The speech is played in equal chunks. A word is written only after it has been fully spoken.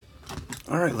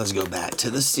Alright, let's go back to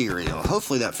the cereal.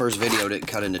 Hopefully that first video didn't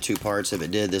cut into 2 parts. If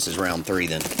it did, this is round 3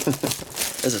 then.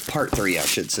 This is part 3, I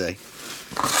should say.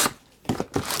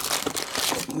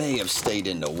 It may have stayed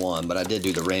into 1, but I did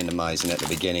do the randomizing at the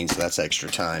beginning, so that's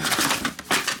extra time.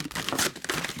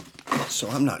 So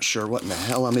I'm not sure what in the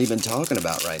hell I'm even talking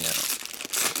about right now.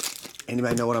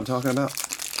 Anybody know what I'm talking about?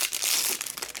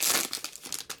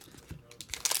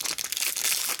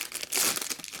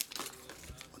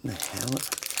 What in the hell?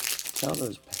 Tell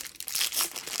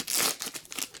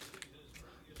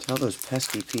those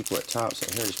pesky people at top. So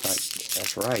here's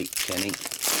that's right, Kenny.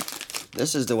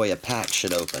 This is the way a pack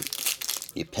should open.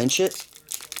 You pinch it,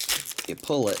 you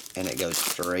pull it, and it goes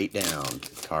straight down.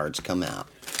 Cards come out.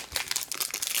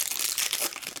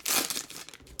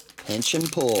 Pinch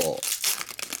and pull.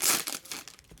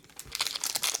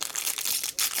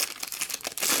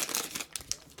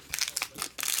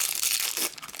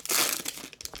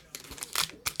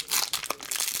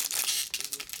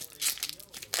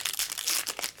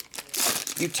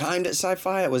 You timed it,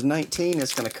 Sci-Fi. It was 19.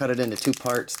 It's going to cut it into 2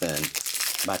 parts then,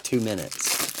 by 2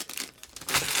 minutes.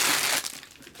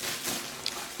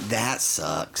 That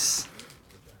sucks.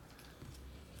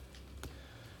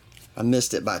 I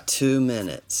missed it by 2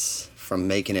 minutes from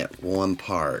making it 1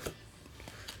 part.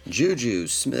 Juju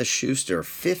Smith-Schuster,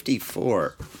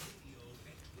 54.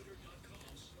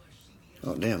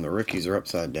 Oh, damn, the rookies are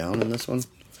upside down in this one.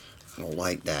 I don't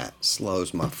like that.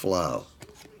 Slows my flow.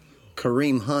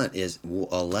 Kareem Hunt is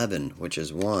 11, which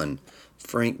is 1.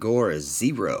 Frank Gore is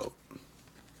 0.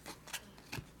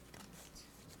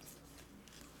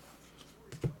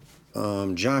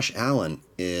 Josh Allen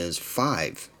is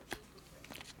 5.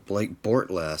 Blake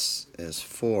Bortles is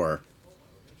 4.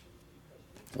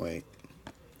 Wait.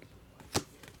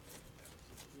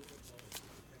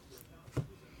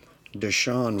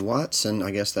 Deshaun Watson,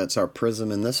 I guess that's our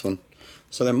Prizm in this one.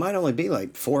 So there might only be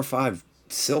like 4 or 5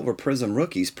 silver Prizm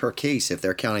rookies per case if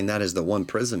they're counting that as the 1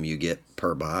 Prizm you get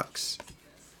per box.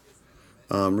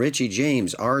 Richie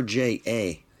James,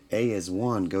 RJA. A is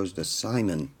 1, goes to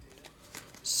Simon.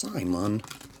 Simon.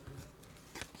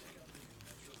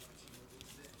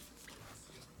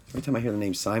 Every time I hear the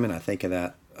name Simon, I think of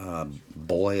that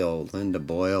Boyle, Linda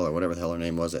Boyle, or whatever the hell her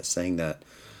name was that sang that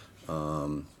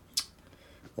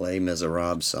Les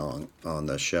Miserables song on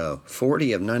the show.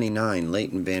 40 of 99,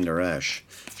 Leighton Vander Esch.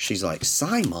 She's like,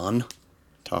 Simon,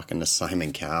 talking to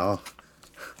Simon Cowell.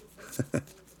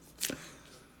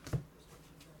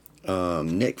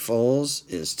 Nick Foles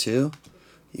is 2.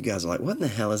 You guys are like, what in the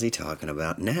hell is he talking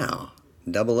about now?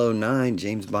 009,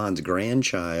 James Bond's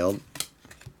grandchild.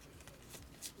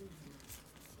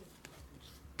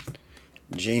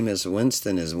 Jameis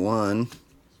Winston is 1.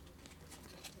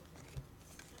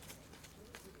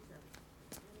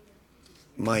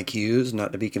 Mike Hughes,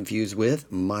 not to be confused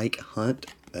with Mike Hunt.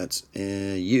 That's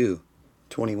you.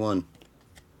 21.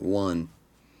 1.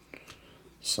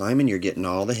 Simon, you're getting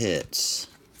all the hits.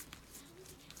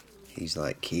 He's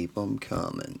like, keep them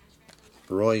coming.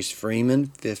 Royce Freeman,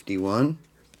 51.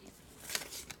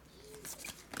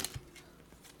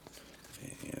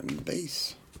 And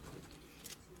base.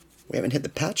 We haven't hit the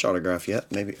patch autograph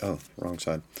yet. Maybe, oh, wrong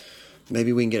side.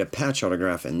 Maybe we can get a patch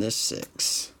autograph in this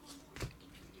 6.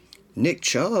 Nick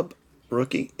Chubb,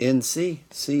 rookie, NC.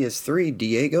 C is 3.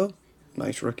 Diego,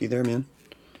 nice rookie there, man.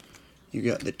 You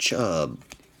got the Chubb.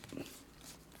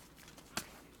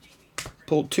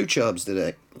 Pulled 2 Chubbs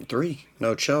today. 3.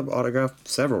 No, Chubb autograph,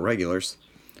 several regulars.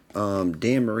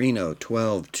 Dan Marino,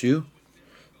 12-2.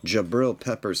 Jabril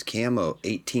Peppers Camo,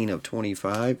 18 of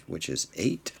 25, which is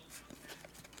 8.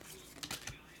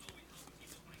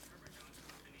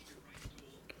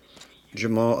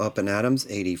 Jamal Up and Adams,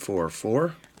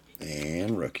 84-4.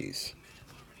 And rookies.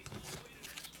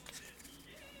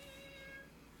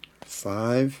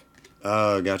 5.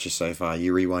 Oh, gotcha, Sci-Fi.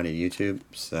 You rewinded YouTube.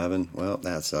 7. Well,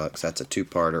 that sucks. That's a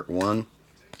 2-parter. 1,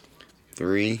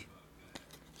 3,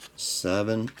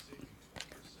 7,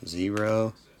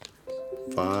 0,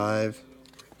 5,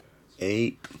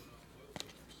 8,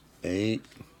 8,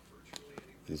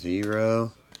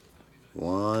 0,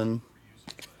 1,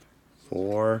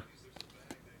 4,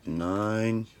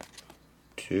 9,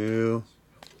 2,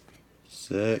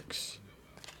 6,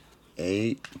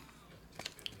 8,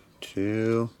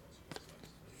 2,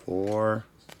 4,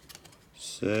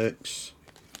 6,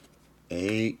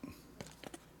 8,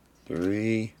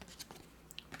 3,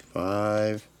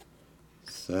 5,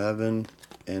 7,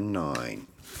 and 9.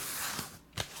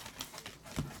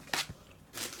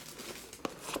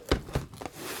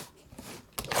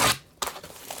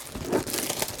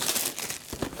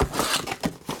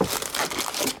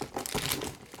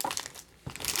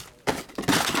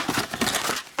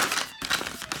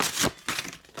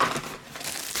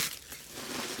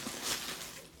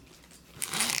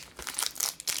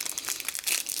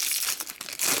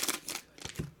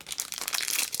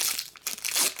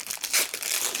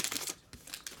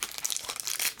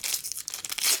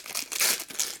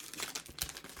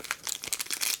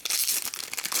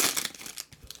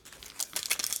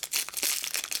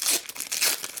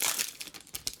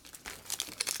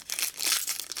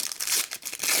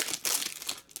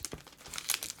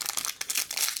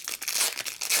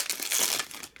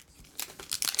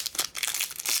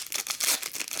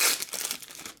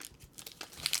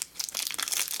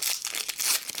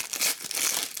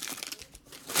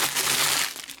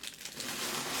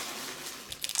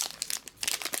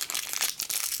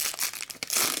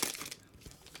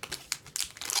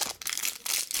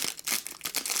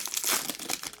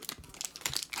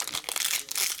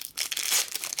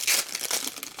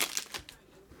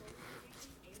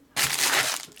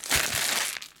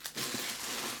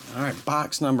 All right,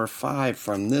 box number 5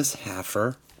 from this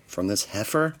heifer.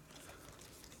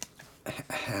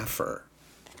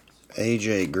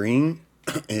 AJ Green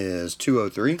is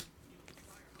 203.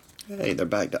 Hey, they're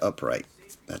back to upright.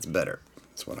 That's better.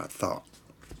 That's what I thought.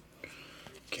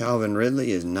 Calvin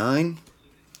Ridley is 9.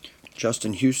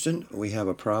 Justin Houston, we have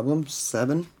a problem,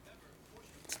 7.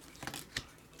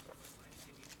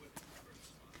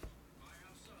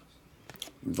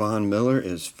 Von Miller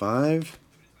is 5.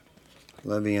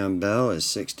 Le'Veon Bell is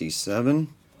 67.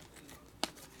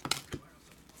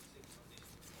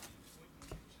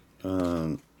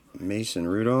 Mason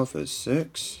Rudolph is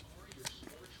 6.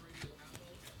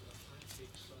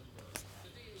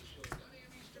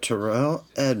 Terrell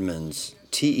Edmonds,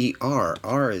 T-E-R,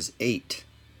 R is 8.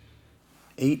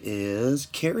 8 is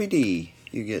Kerry D.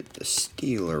 You get the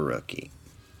Steeler rookie.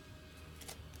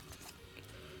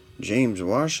 James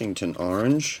Washington,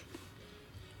 orange,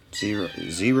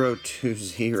 020.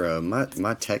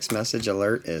 My text message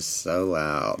alert is so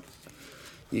loud.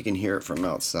 You can hear it from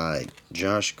outside.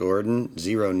 Josh Gordon,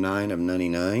 09 of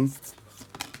 99.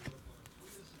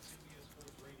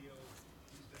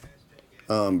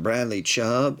 Bradley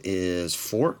Chubb is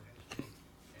 4.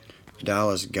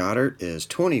 Dallas Goedert is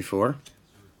 24.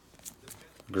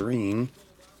 Green.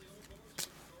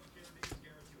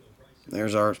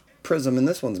 There's our Prizm, and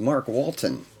this one's Mark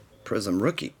Walton. Prizm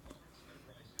rookie.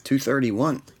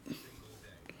 231.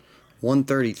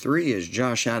 133 is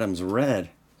Josh Adams red.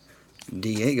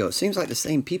 Diego. It seems like the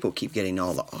same people keep getting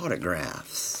all the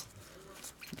autographs.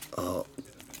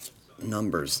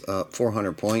 Numbers.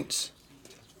 400 points.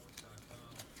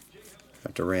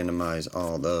 Have to randomize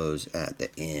all those at the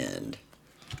end.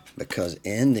 Because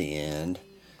in the end,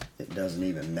 it doesn't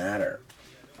even matter.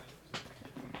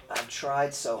 I've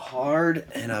tried so hard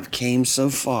and I've came so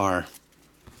far.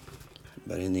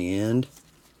 But in the end,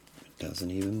 it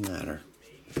doesn't even matter.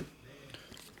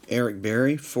 Eric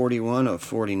Berry, 41 of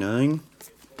 49.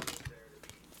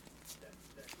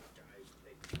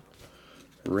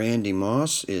 Randy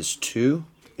Moss is 2.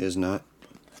 Is not.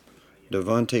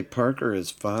 Devontae Parker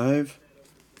is 5.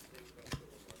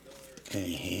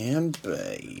 And hand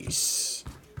base.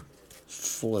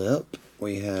 Flip.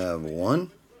 We have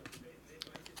 1,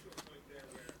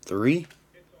 3,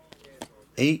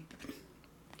 8,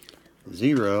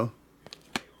 0,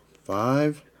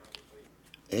 5,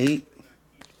 8,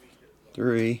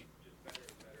 3,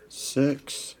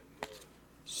 6,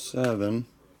 7,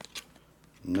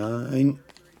 9,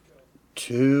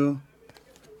 2,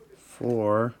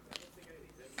 4,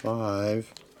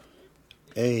 5,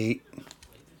 8,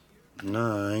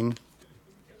 9,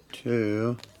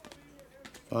 2,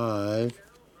 5,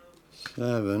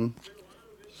 7,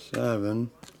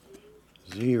 7,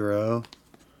 0,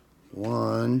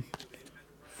 1,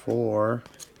 4,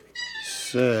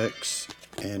 6,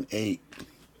 and 8.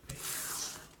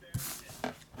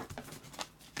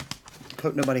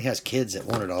 Hope nobody has kids that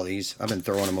wanted all these. I've been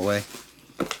throwing them away.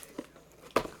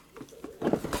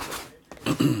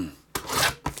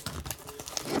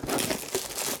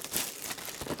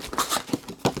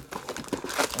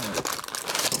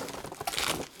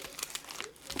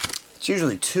 It's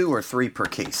usually 2 or 3 per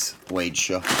case, Wade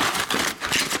Show.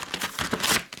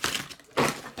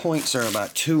 Points are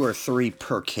about 2 or 3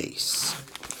 per case.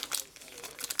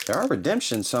 There are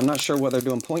redemptions, so I'm not sure what they're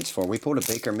doing points for. We pulled a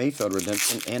Baker Mayfield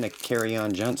redemption and a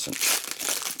Kerryon Johnson.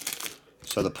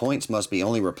 So the points must be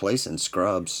only replacing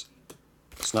scrubs.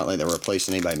 It's not like they're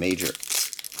replacing anybody major,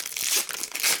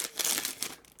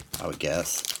 I would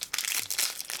guess.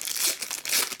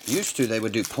 Used to, they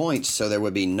would do points, so there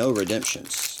would be no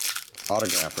redemptions.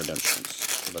 Autograph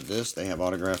redemptions. But this, they have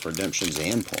autograph redemptions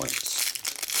and points.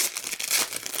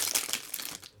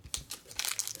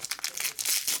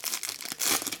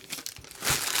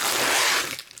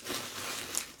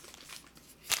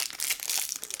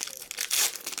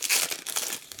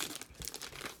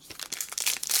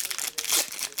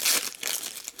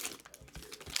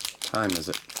 Time is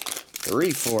it?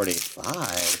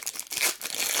 3:45.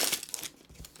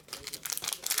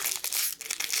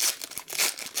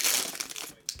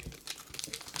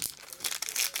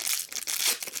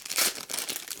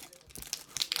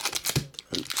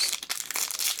 Oops.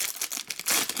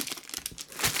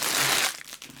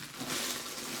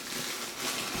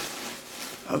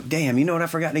 Oh, damn. You know what I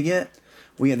forgot to get?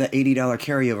 We had that $80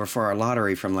 carryover for our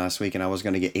lottery from last week, and I was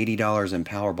going to get $80 in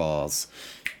Powerballs.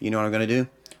 You know what I'm going to do?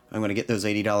 I'm going to get those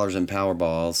 $80 in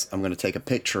Powerballs. I'm going to take a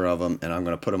picture of them, and I'm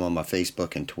going to put them on my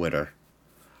Facebook and Twitter.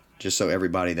 Just so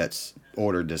everybody that's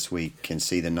ordered this week can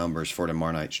see the numbers for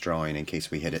tomorrow night's drawing in case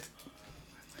we hit it.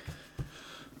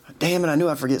 Damn it, I knew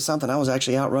I'd forget something. I was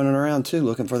actually out running around too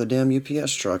looking for the damn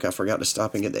UPS truck. I forgot to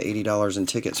stop and get the $80 in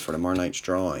tickets for tomorrow night's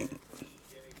drawing.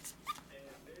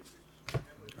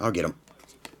 I'll get them.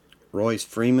 Royce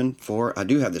Freeman, 4. I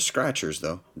do have the scratchers,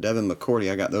 though. Devin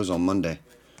McCourty, I got those on Monday.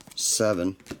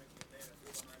 7.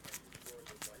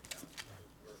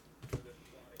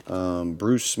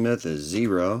 Bruce Smith is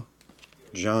 0.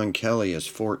 John Kelly is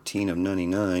 14 of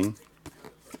 99.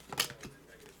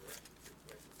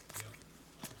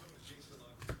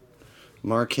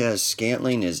 Marquez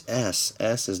Scantling is S.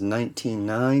 S is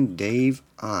 19.9. Dave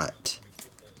Ott.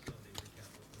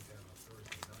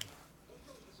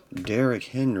 Derrick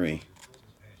Henry.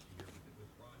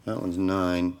 That one's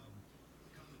 9.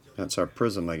 That's our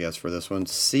Prizm, I guess, for this one.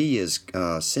 C is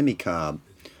Semi-Cobb,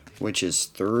 which is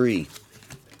 3.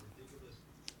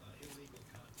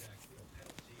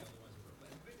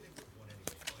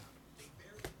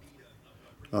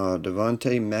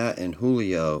 Devontae, Matt, and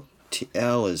Julio.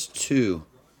 L is 2.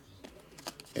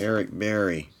 Eric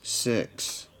Berry,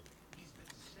 6.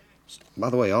 By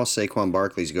the way, all Saquon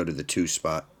Barkley's go to the 2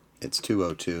 spot. It's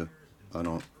 202. I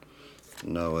don't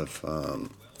know if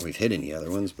we've hit any other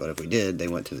ones, but if we did, they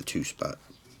went to the 2 spot.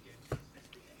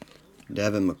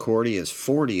 Devin McCourty is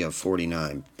 40 of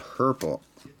 49. Purple.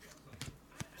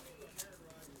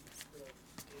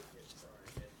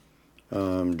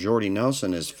 Jordy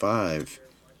Nelson is 5.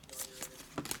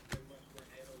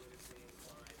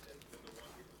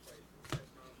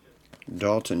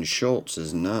 Dalton Schultz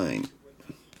is 9.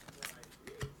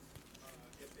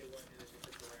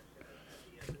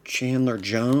 Chandler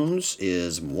Jones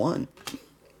is 1.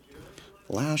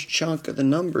 Last chunk of the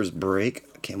numbers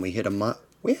break. Can we hit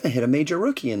we haven't hit a major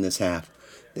rookie in this half.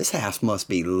 This half must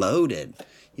be loaded.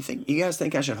 You guys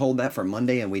think I should hold that for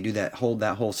Monday and we do that, hold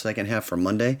that whole second half for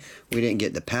Monday? We didn't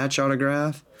get the patch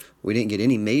autograph. We didn't get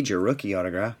any major rookie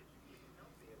autograph.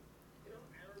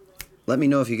 Let me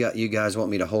know if you guys want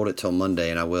me to hold it till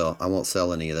Monday, and I will. I won't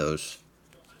sell any of those.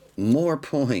 More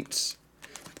points.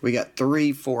 We got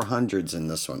 3 400s in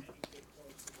this one.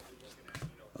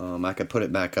 I could put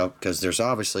it back up because there's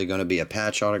obviously going to be a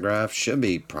patch autograph. Should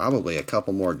be probably a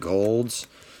couple more golds.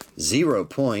 0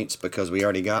 points because we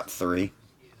already got 3.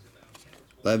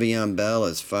 Le'Veon Bell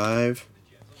is 5.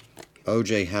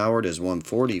 O.J. Howard is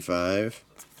 145.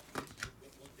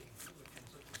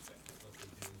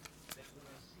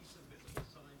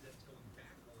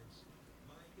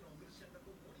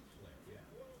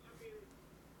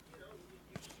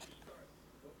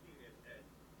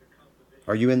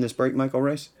 Are you in this break, Michael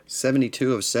Rice?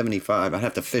 72 of 75. I'd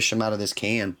have to fish them out of this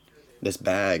can, this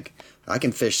bag. I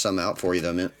can fish some out for you,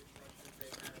 though, man,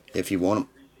 if you want them.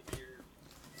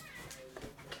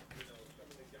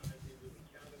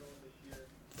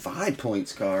 5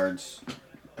 points cards.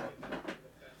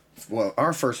 Well,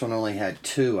 our first one only had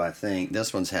 2, I think.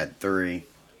 This one's had 3.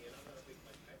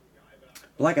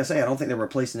 Like I say, I don't think they're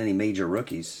replacing any major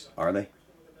rookies, are they?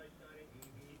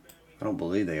 I don't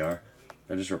believe they are.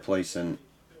 They're just replacing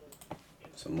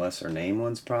some lesser name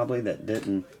ones probably that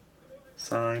didn't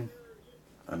sign,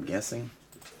 I'm guessing.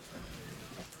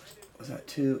 Was that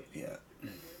 2? Yeah.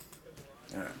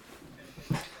 Alright.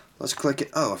 Let's click it.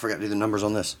 Oh, I forgot to do the numbers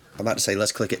on this. I'm about to say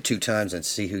let's click it 2 times and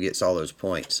see who gets all those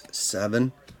points.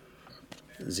 7,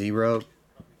 0,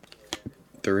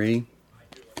 3,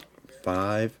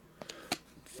 5,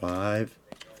 5,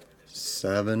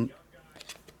 7,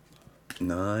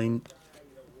 9,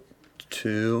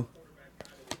 2,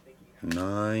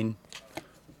 9,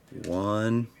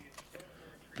 1,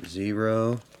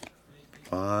 0,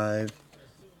 5,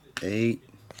 8,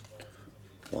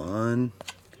 1,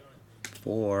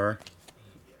 4,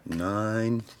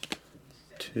 9,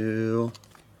 2,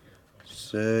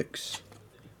 6,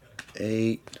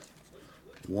 8,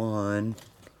 1,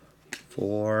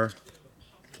 4,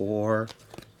 4,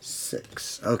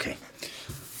 6. Okay.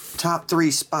 Top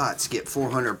 3 spots get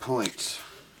 400 points.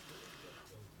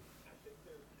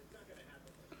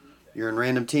 You're in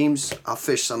random teams? I'll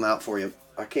fish some out for you.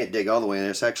 I can't dig all the way in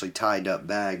there. It's actually tied up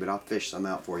bag, but I'll fish some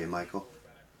out for you, Michael.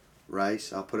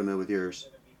 Rice, I'll put them in with yours.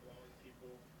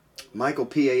 Michael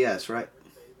PAS, right?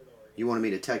 You wanted me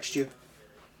to text you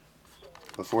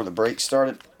before the break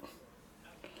started?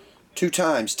 2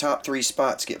 times, top 3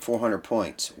 spots get 400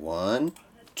 points. 1,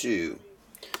 2.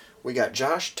 We got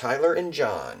Josh, Tyler, and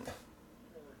John.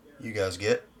 You guys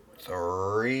get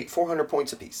 400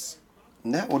 points apiece.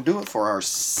 And that will do it for our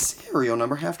serial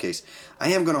number half case. I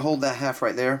am going to hold that half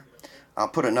right there. I'll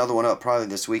put another one up probably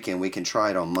this weekend. We can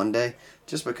try it on Monday,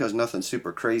 just because nothing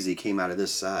super crazy came out of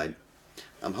this side.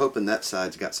 I'm hoping that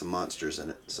side's got some monsters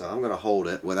in it. So I'm going to hold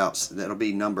it without, that'll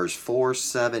be numbers 4,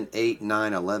 7, 8,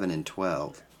 9, 11, and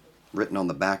 12. written on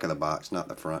the back of the box, not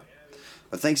the front.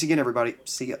 But thanks again, everybody.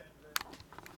 See ya.